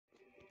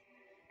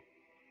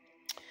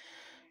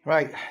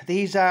Right,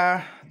 these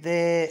are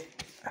the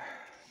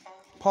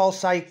Paul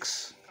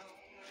Sykes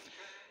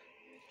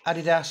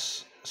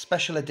Adidas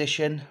Special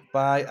Edition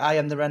by I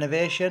Am The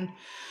Renovation.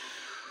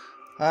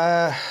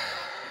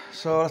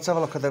 So let's have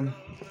a look at them.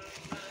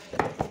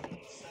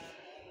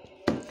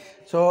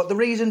 So the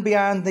reason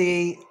behind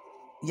the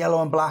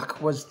yellow and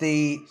black was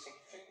the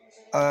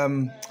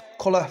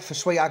colour for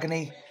Sweet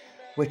Agony,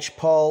 which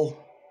Paul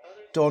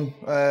done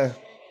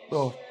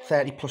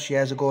 30 plus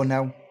years ago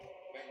now.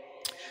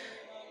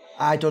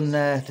 I done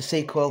the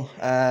sequel,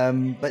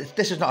 but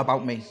this is not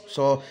about me.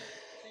 So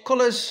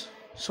colours,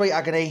 Sweet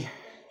Agony,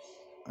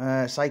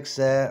 Sykes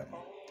there,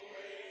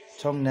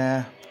 tongue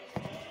there,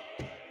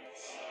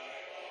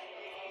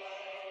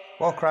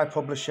 Warcry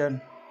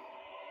Publishing,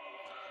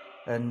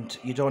 and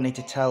you don't need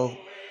to tell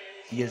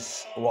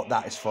yous what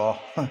that is for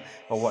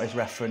or what is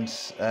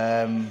reference.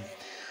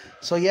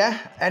 So yeah,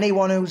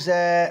 anyone who's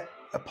a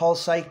Paul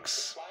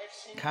Sykes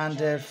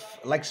kind of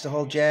likes the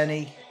whole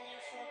journey.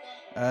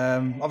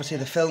 Obviously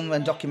the film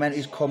and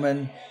documentary's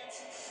coming.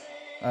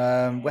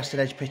 Western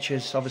Edge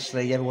Pictures,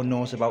 obviously everyone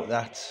knows about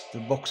that. The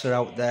books are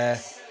out there,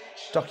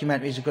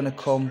 documentaries are going to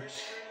come,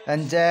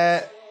 and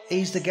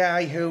he's the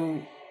guy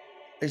who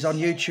is on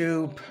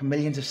YouTube.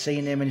 Millions have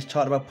seen him, and he's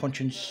talked about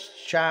punching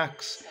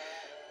sharks.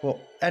 But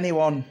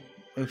anyone,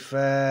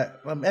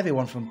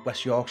 everyone from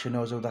West Yorkshire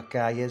knows who that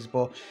guy is.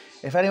 But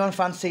if anyone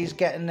fancies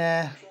getting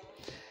that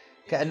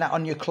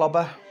on your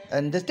clobber,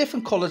 and there's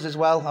different colours as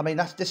well. I mean,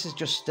 this is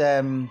just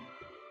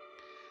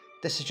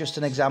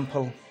an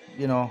example,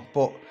 you know.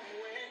 But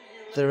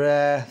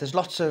there's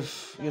lots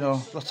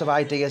of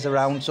ideas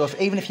around. So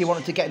even if you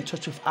wanted to get in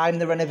touch with I'm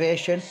The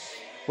Renovation,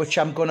 which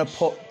I'm gonna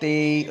put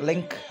the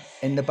link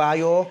in the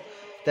bio,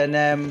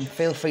 then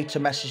feel free to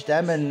message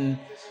them. And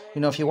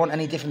if you want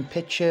any different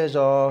pictures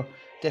or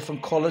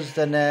different colours,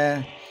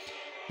 then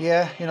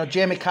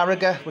Jamie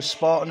Carragher was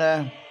sporting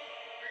a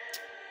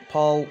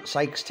Paul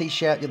Sykes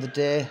t-shirt the other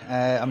day.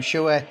 I'm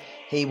sure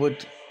he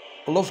would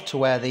love to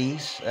wear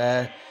these,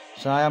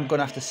 so I am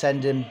gonna have to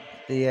send him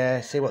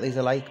see what these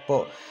are like.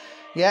 But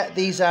yeah,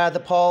 these are the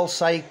Paul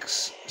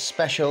Sykes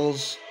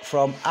specials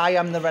from I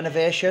Am The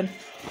Renovation.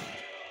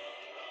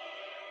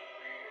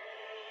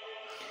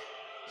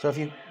 So if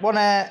you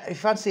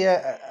fancy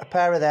a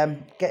pair of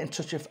them, get in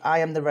touch with I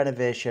Am The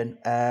Renovation.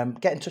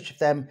 Get in touch with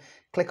them,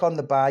 click on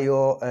the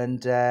bio,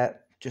 and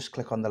just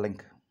click on the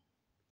link.